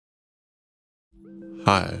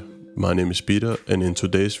Hi, my name is Peter, and in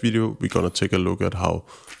today's video we're gonna take a look at how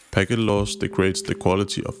packet loss degrades the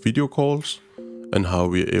quality of video calls and how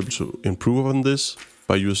we are able to improve on this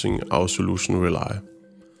by using our solution Rely.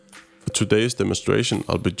 For today's demonstration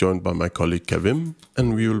I'll be joined by my colleague Kavim,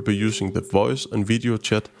 and we will be using the voice and video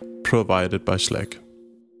chat provided by Slack.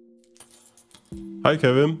 Hi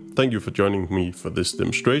Kavim, thank you for joining me for this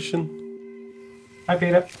demonstration. Hi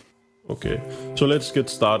Peter. Okay, so let's get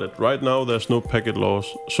started. Right now there's no packet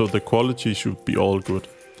loss, so the quality should be all good.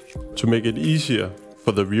 To make it easier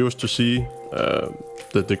for the viewers to see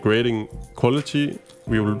the degrading quality,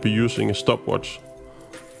 we will be using a stopwatch.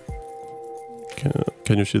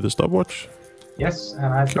 Can you see the stopwatch? Yes, and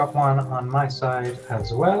I've got one on my side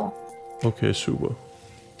as well. Okay, super.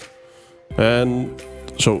 And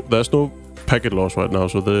so there's no packet loss right now,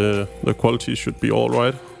 so the quality should be all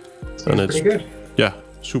right. Seems pretty good. Yeah,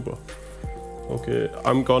 super. Okay,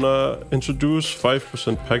 I'm gonna introduce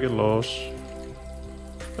 5% packet loss,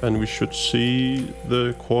 and we should see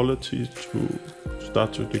the quality to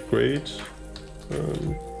start to degrade.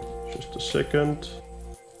 Just a second.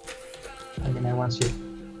 Let me know once you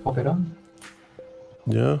pop it on.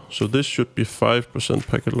 Yeah, so this should be 5%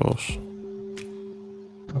 packet loss.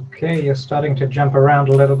 Okay, you're starting to jump around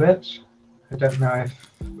a little bit. I don't know if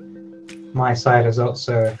my side is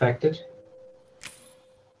also affected.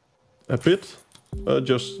 A bit,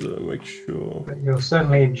 just make sure. But you're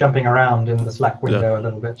certainly jumping around in the Slack window a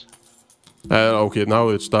little bit. Okay, now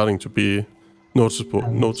it's starting to be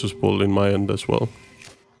noticeable in my end as well.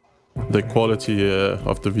 The quality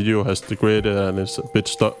of the video has degraded and it's a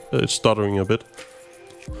bit it's stuttering a bit.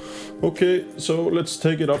 Okay, so let's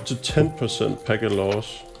take it up to 10% packet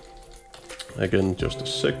loss. Again, just a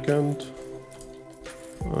second.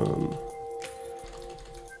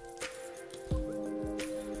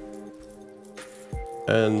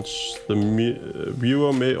 And the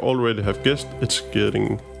viewer may already have guessed it's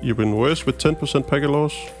getting even worse with 10% packet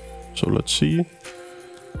loss. So let's see.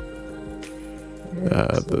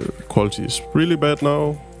 The quality is really bad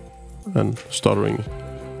now and stuttering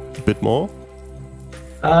a bit more.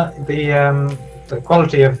 The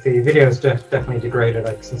quality of the video is definitely degraded.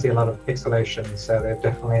 I can see a lot of pixelation, so they've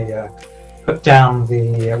definitely put down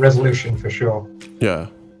the resolution for sure. Yeah,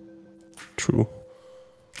 true.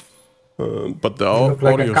 But the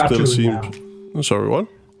audio still seems... Sorry, what?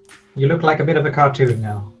 You look like a bit of a cartoon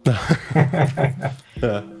now.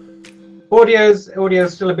 Yeah.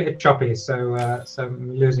 Audio's still a bit choppy, so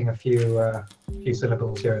I'm losing a few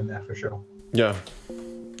syllables here and there for sure. Yeah.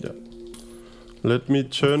 Yeah. Let me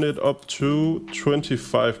turn it up to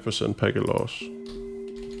 25% packet loss.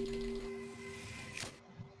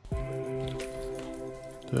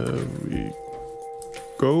 There we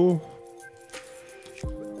go.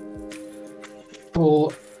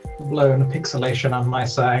 Full blown pixelation on my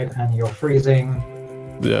side, and you're freezing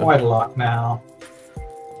quite a lot now.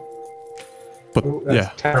 But ooh,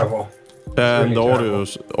 that's terrible. And really the audio terrible.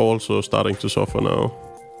 is also starting to suffer now.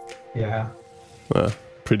 Yeah.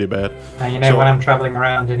 Pretty bad. And you know, when I'm traveling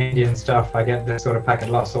around in India and stuff, I get this sort of packet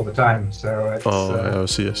loss all the time. So it's, I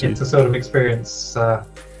see. It's a sort of experience that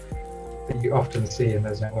you often see in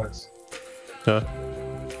those networks. Yeah.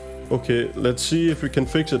 Okay, let's see if we can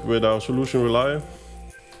fix it with our solution Rely.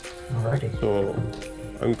 Alrighty. So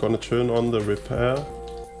I'm gonna turn on the repair.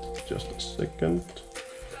 Just a second.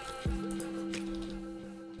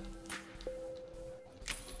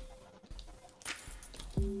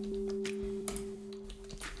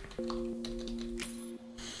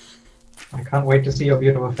 I can't wait to see your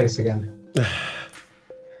beautiful face again.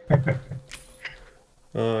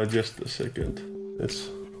 Just a second. It's...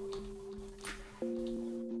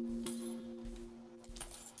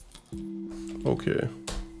 Okay.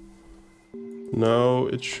 Now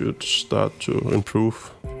it should start to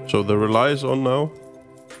improve. So the Rely is on now.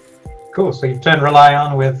 Cool, so you've turned Rely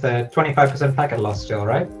on with 25% packet loss still,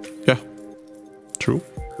 right? Yeah, true.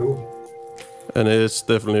 Cool. And it's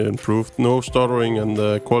definitely improved. No stuttering, and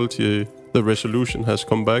the quality, the resolution has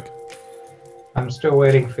come back. I'm still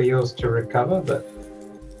waiting for yours to recover, but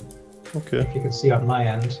okay. If you can see on my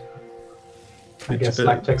end, I guess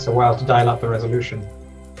Slack takes a while to dial up the resolution.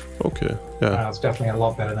 Okay, yeah. It's definitely a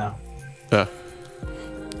lot better now. Yeah.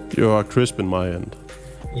 You are crisp in my end.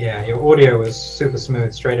 Yeah, your audio was super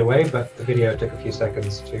smooth straight away, but the video took a few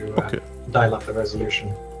seconds to dial up the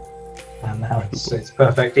resolution. And now it's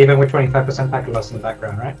perfect, even with 25% packet loss in the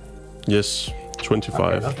background, right? Yes,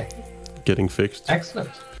 25. Okay, getting fixed.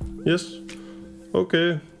 Excellent. Yes.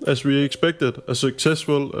 Okay, as we expected, a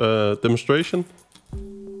successful demonstration.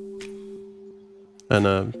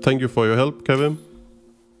 And thank you for your help, Kevin.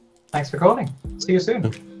 Thanks for calling. See you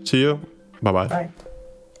soon. See you. Bye-bye. Bye.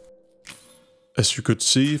 As you could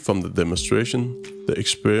see from the demonstration, the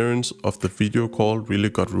experience of the video call really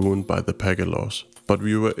got ruined by the packet loss, but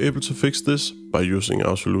we were able to fix this by using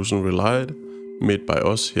our solution Relied, made by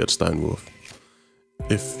us here at Steinwurf.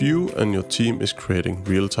 If you and your team is creating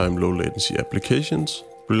real-time low latency applications,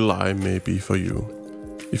 Rely may be for you.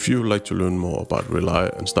 If you would like to learn more about Rely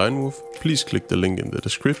and Steinwurf, please click the link in the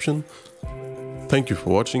description. Thank you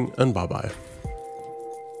for watching and bye bye.